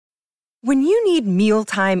When you need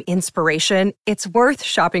mealtime inspiration, it's worth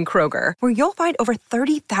shopping Kroger, where you'll find over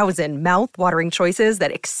 30,000 mouth-watering choices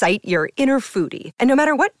that excite your inner foodie. And no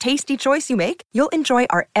matter what tasty choice you make, you'll enjoy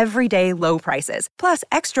our everyday low prices, plus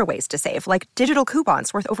extra ways to save, like digital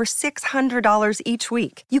coupons worth over $600 each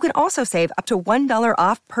week. You can also save up to $1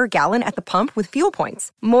 off per gallon at the pump with fuel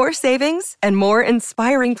points. More savings and more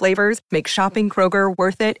inspiring flavors make shopping Kroger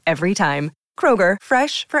worth it every time. Kroger,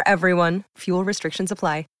 fresh for everyone. Fuel restrictions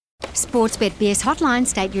apply. Sportsbet BS hotline,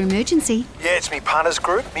 state your emergency. Yeah, it's me punters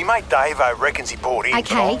group. Me mate Davo reckons he bought in.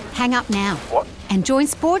 Okay, hang up now. What? And join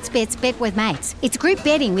Sportsbet's Bet with Mates. It's group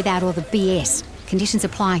betting without all the BS. Conditions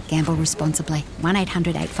apply. Gamble responsibly.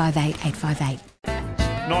 1-800-858-858.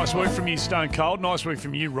 Nice work from you, Stone Cold. Nice work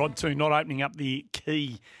from you, Rod, too, not opening up the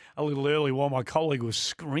key a little early while my colleague was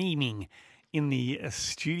screaming in the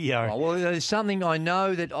studio. Oh, well, there's something I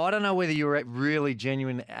know that I don't know whether you're really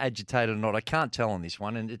genuine agitated or not. I can't tell on this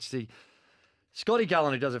one. And it's the Scotty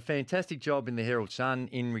Gullen, who does a fantastic job in the Herald Sun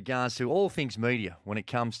in regards to all things media when it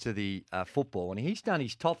comes to the football. And he's done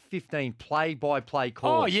his top 15 play-by-play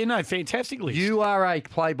callers. Oh, yeah, no, fantastic list. You are a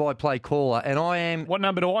play-by-play caller, and I am... What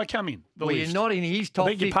number do I come in? Well, you're not in his top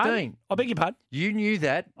 15. I beg your pardon? You knew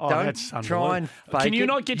that. Oh, Don't that's try and fake Can you it.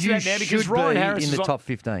 not get to You that now? Because should Ryan be Harris in is the on, top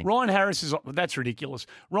 15. Ryan Harris is on, that's ridiculous.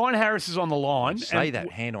 Ryan Harris is on the line. Say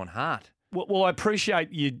that hand on heart. Well, I appreciate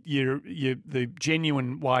the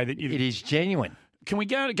genuine way that you... It is genuine. Can we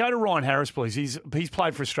go to Ryan Harris, please? He's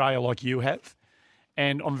played for Australia like you have,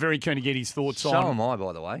 and I'm very keen to get his thoughts on. So am I,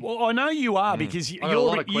 by the way. Well, I know you are because I got a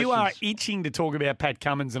lot of you are questions. itching to talk about Pat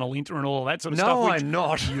Cummins and Alinta and all of that sort of No, stuff. I'm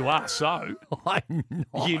not. You are so. I'm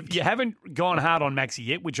not. You haven't gone hard on Maxi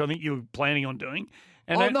yet, which I think you were planning on doing.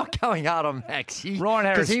 And I'm not going hard on Maxi. Ryan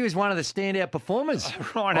Harris. Because he was one of the standout performers.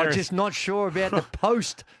 Ryan I'm Harris. just not sure about the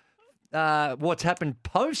what's happened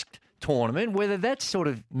post-tournament, whether that sort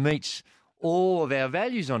of meets all of our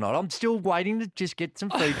values or not. I'm still waiting to just get some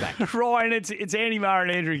feedback. Ryan, it's Andy Murray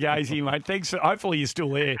and Andrew Gaze here, mate. Thanks. Hopefully you're still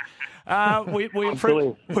there.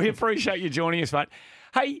 We appreciate you joining us, mate.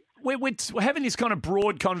 Hey, we're having this kind of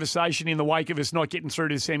broad conversation in the wake of us not getting through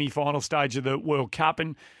to the semi-final stage of the World Cup.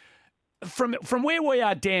 And from where we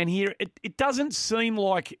are down here, it doesn't seem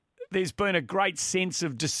like there's been a great sense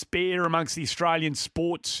of despair amongst the Australian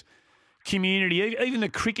sports community. Even the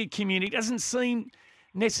cricket community doesn't seem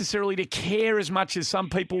necessarily to care as much as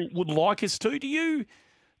some people would like us to. Do you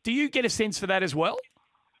get a sense for that as well?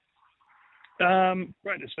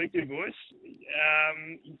 Great to speak to you, boys.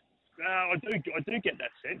 I do get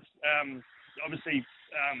that sense. Obviously,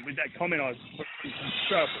 with that comment, I was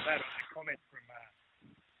straight off the bat on that comment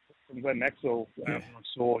from Glenn Maxwell I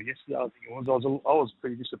saw yesterday. I think it was. I was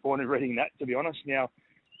pretty disappointed reading that, to be honest. Now,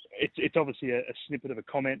 it's obviously a snippet of a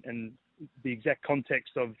comment, and the exact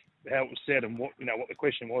context of how it was said and what the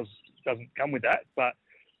question was doesn't come with that. But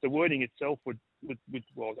the wording itself would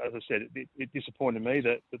well, as I said, it disappointed me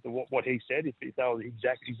that what he said, if they were the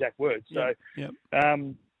exact words. So,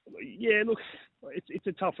 yeah, look, it's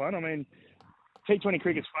a tough one. I mean, T20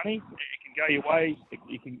 cricket's funny. It can go your way.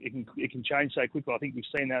 It can change so quickly. I think we've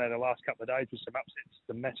seen that in the last couple of days with some upsets,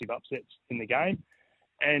 some massive upsets in the game.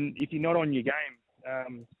 And if you're not on your game,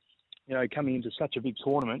 coming into such a big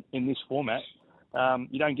tournament in this format,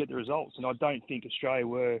 you don't get the results. And I don't think Australia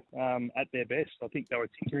were at their best. I think they were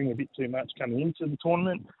tinkering a bit too much coming into the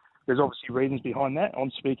tournament. There's obviously reasons behind that.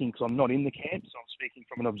 I'm speaking because I'm not in the camp, so I'm speaking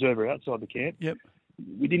from an observer outside the camp. Yep.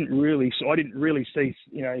 I didn't really see,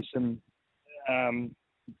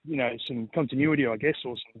 some continuity, I guess,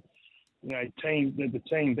 or some, the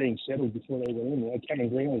team being settled before they went in. Cameron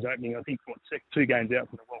Green was opening, I think, 2 games out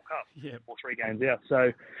from the World Cup, or 3 games out.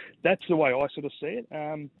 So that's the way I sort of see it.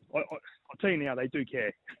 I'll tell you now, they do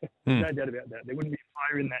care. No doubt about that. There wouldn't be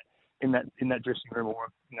a player in that dressing room or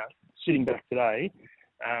sitting back today,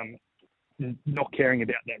 not caring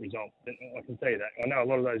about that result. I can tell you that. I know a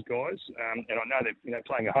lot of those guys, and I know they're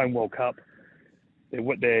playing a home World Cup. They're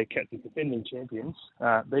defending champions.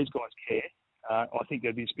 These guys care. I think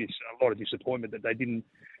there'd be a lot of disappointment that they didn't.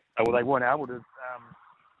 They weren't able to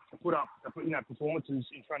put up performances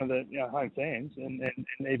in front of the home fans and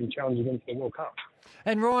even challenge them for the World Cup.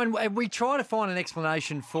 And Ryan, we try to find an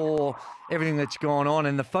explanation for everything that's gone on,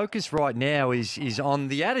 and the focus right now is on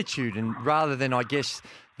the attitude, and rather than, I guess,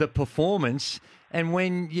 the performance. And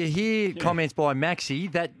when you hear comments by Maxi,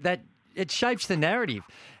 that it shapes the narrative.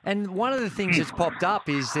 And one of the things that's popped up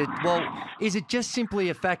is that, well, is it just simply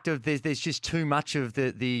a fact of there's just too much of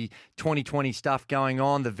the 2020 stuff going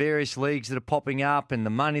on, the various leagues that are popping up and the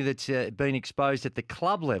money that's been exposed at the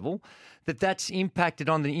club level, that's impacted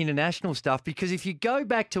on the international stuff? Because if you go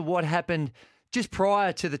back to what happened just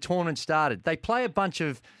prior to the tournament started, they play a bunch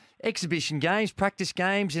of exhibition games, practice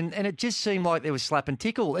games, and it just seemed like there was slap and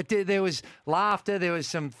tickle. There was laughter, there was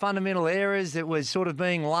some fundamental errors that was sort of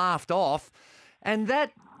being laughed off, and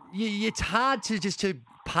that it's hard to just to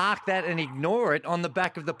park that and ignore it on the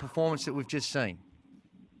back of the performance that we've just seen.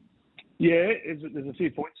 Yeah, there's a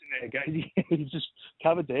few points in there, Gazy. He's just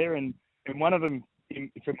covered there, and one of them,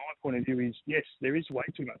 from my point of view, is yes, there is way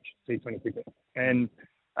too much T20 cricket, and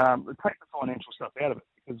take the financial stuff out of it,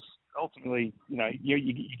 because ultimately,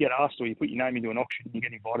 you get asked or you put your name into an auction and you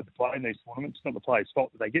get invited to play in these tournaments. It's not the player's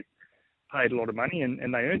fault that they get paid a lot of money, and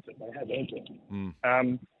they earned it. They have earned it.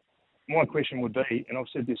 My question would be, and I've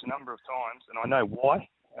said this a number of times, and I know why,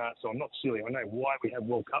 so I'm not silly. I know why we have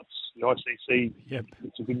World Cups. The ICC,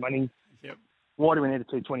 it's a good money. Yep. Why do we need a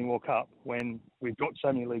T20 World Cup when we've got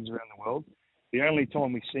so many leagues around the world? The only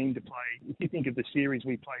time we seem to play, if you think of the series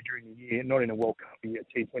we play during the year, not in a World Cup year, a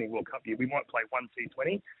T20 World Cup year, we might play one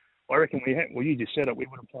T20. I reckon you just said it, we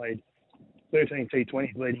would have played 13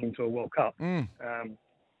 T20s leading into a World Cup, which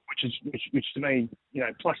to me,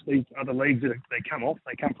 plus these other leagues that they come off,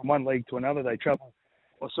 they come from one league to another, they travel.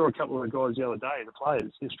 I saw a couple of the guys the other day, the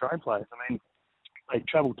players, the Australian players. I mean, they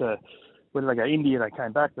travelled to, whether they go India, they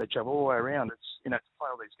came back, they travel all the way around. It's, to play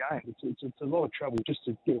all these games. It's a lot of trouble just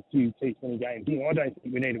to get a few T20 games. I don't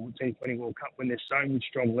think we need a T20 World Cup when there's so many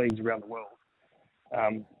strong leagues around the world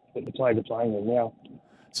that the players are playing in now.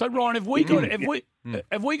 So Ryan, have we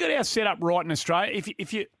got our setup right in Australia?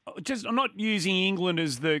 If you just, I'm not using England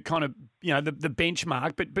as the kind of the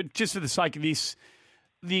benchmark, but just for the sake of this,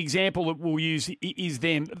 the example that we'll use is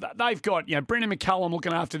them. They've got Brendan McCullum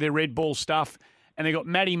looking after their red ball stuff, and they've got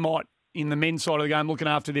Matty Mott in the men's side of the game looking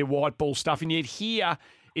after their white ball stuff, and yet here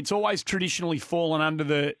it's always traditionally fallen under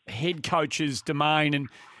the head coach's domain, and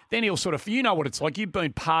then he'll sort of, what it's like. You've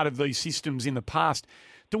been part of these systems in the past.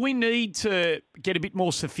 Do we need to get a bit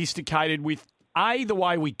more sophisticated with, A, the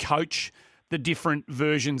way we coach the different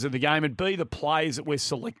versions of the game, and B, the players that we're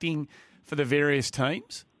selecting for the various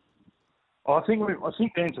teams? I think to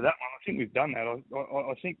answer that one, I think we've done that.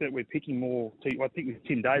 I think that we're picking more. I think with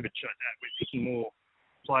Tim David showed that we're picking more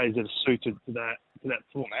players that are suited to that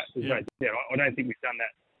format. I don't think we've done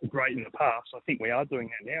that great in the past. I think we are doing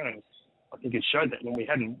that now, and I think it showed that when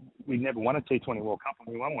we never won a T20 World Cup, and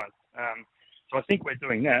we won one. So I think we're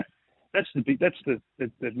doing that. That's the $1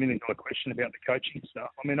 million question about the coaching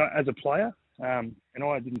stuff. I mean, as a player, and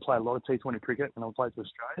I didn't play a lot of T20 cricket, and I played for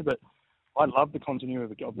Australia, but I love the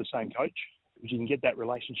continuity of the same coach, because you can get that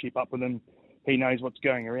relationship up with him. He knows what's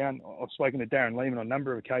going around. I've spoken to Darren Lehman on a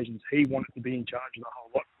number of occasions. He wanted to be in charge of the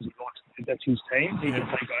whole lot because he likes that's his team. He can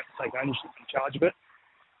take ownership and charge of it.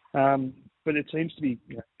 But it seems to be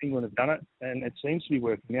England have done it, and it seems to be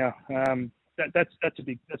working now. That's the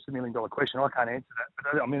 $1 million question. I can't answer that,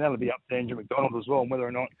 but I mean that'll be up to Andrew McDonald as well, and whether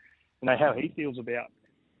or not how he feels about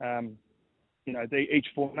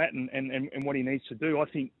each format and what he needs to do. I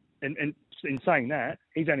think, and in saying that,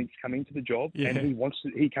 he's only come into the job and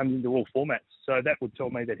he comes into all formats. So that would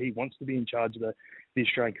tell me that he wants to be in charge of the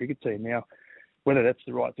Australian cricket team. Now, whether that's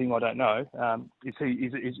the right thing, I don't know. He's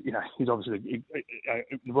obviously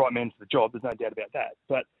the right man for the job. There's no doubt about that.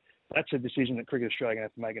 But that's a decision that Cricket Australia are going to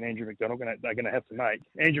have to make, and Andrew McDonald they're going to have to make.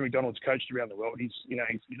 Andrew McDonald's coached around the world. He's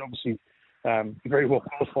obviously very well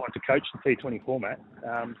qualified to coach the T20 format.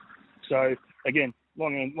 So again,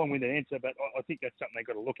 long-winded answer, but I think that's something they've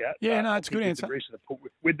got to look at. Yeah, no, it's a good answer.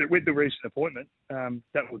 With the recent appointment,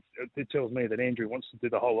 it tells me that Andrew wants to do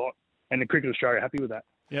the whole lot, and the Cricket Australia are happy with that.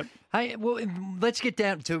 Yep. Hey, well, let's get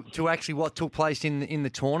down to actually what took place in the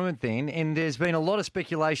tournament then. And there's been a lot of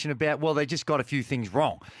speculation about, well, they just got a few things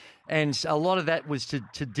wrong. And a lot of that was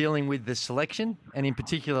to dealing with the selection. And in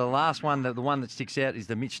particular, the last one, the one that sticks out is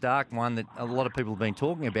the Mitch Starc one that a lot of people have been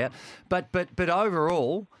talking about. But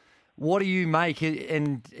overall, what do you make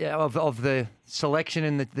of the selection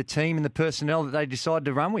and the team and the personnel that they decided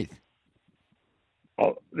to run with?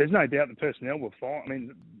 Oh, there's no doubt the personnel were fine. I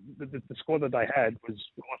mean, the squad that they had I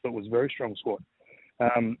thought was a very strong squad.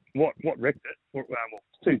 What wrecked it? Well,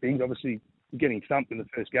 two things. Obviously, getting thumped in the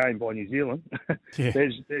first game by New Zealand. Yeah.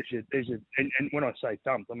 there's your, and when I say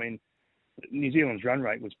thumped, I mean New Zealand's run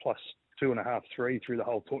rate was plus 2.5, 3 through the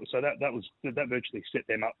whole tournament. So that virtually set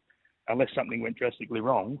them up. Unless something went drastically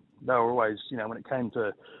wrong, they were always, when it came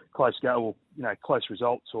to close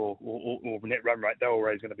results or net run rate, they were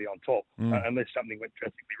always going to be on top, unless something went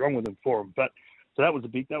drastically wrong with them for them. But so that was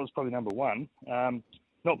probably number one.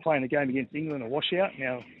 Not playing the game against England, a washout.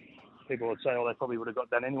 Now, people would say, they probably would have got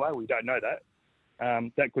done anyway. We don't know that.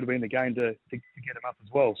 That could have been the game to get them up as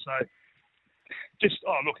well. So,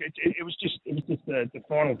 it was just the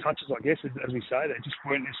final touches, I guess, as we say. They just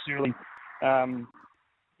weren't necessarily.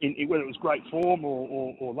 whether it was great form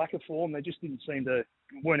or lack of form, they just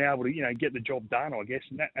weren't able to, get the job done, I guess.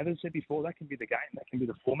 And that, as I said before, that can be the game, that can be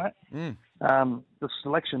the format. The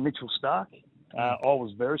selection, Mitchell Starc, I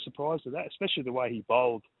was very surprised at that, especially the way he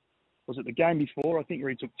bowled. Was it the game before? I think where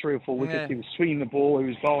he took 3 or 4 wickets. Yeah. He was swinging the ball. He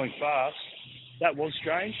was bowling fast. That was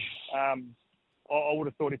strange. I would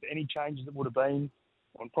have thought if any changes that would have been,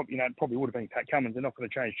 probably would have been Pat Cummins. They're not going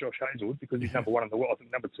to change Josh Hazlewood because he's number 1 in the world, I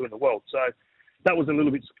think number 2 in the world. So that was a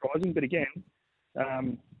little bit surprising. But again,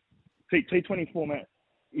 T20 format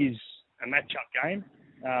is a match-up game.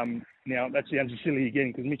 Now, that sounds silly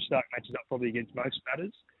again because Mitch Starc matches up probably against most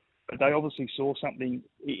batters. But they obviously saw something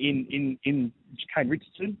in Kane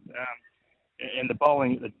Richardson. And the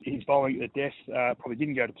bowling, his bowling at the death probably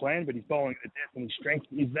didn't go to plan, but his bowling at the death and his strength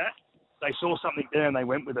is that. They saw something there and they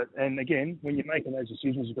went with it. And again, when you're making those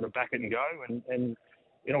decisions, you've got to back it and go. And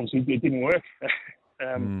it obviously it didn't work.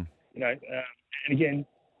 And again,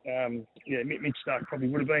 Mitch Starc probably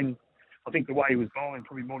would have been, I think the way he was bowling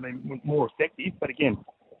probably more effective. But again,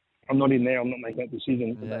 I'm not in there. I'm not making that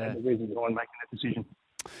decision. And the reason behind making that decision.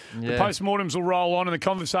 The postmortems will roll on and the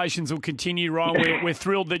conversations will continue, Ryan. We're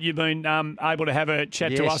thrilled that you've been able to have a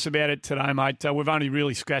chat to us about it today, mate. We've only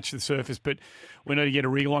really scratched the surface, but we need to get a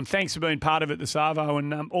wriggle on. Thanks for being part of it this Arvo,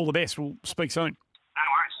 and all the best. We'll speak soon. No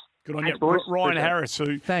worries. Good on Thanks, you. boys. Ryan Appreciate Harris,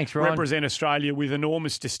 who Thanks, Ryan. represent Australia with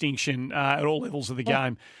enormous distinction at all levels of the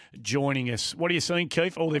game, joining us. What are you seeing,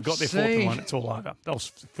 Keith? Oh, they've got their 4th and 1. It's all over. That was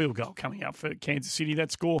field goal coming up for Kansas City.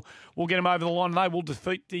 That score will get them over the line. They will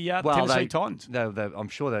defeat the Tennessee Titans. I'm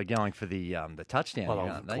sure they're going for the touchdown,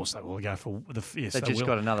 aren't they? Of course they will go for the yes, They've just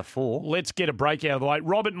got another 4. Let's get a break out of the way.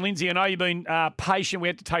 Robert and Lindsay, I know you've been patient. We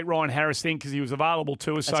had to take Ryan Harris then because he was available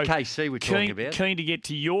to us. That's so KC we're talking about. Keen to get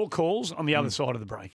to your calls on the other side of the break.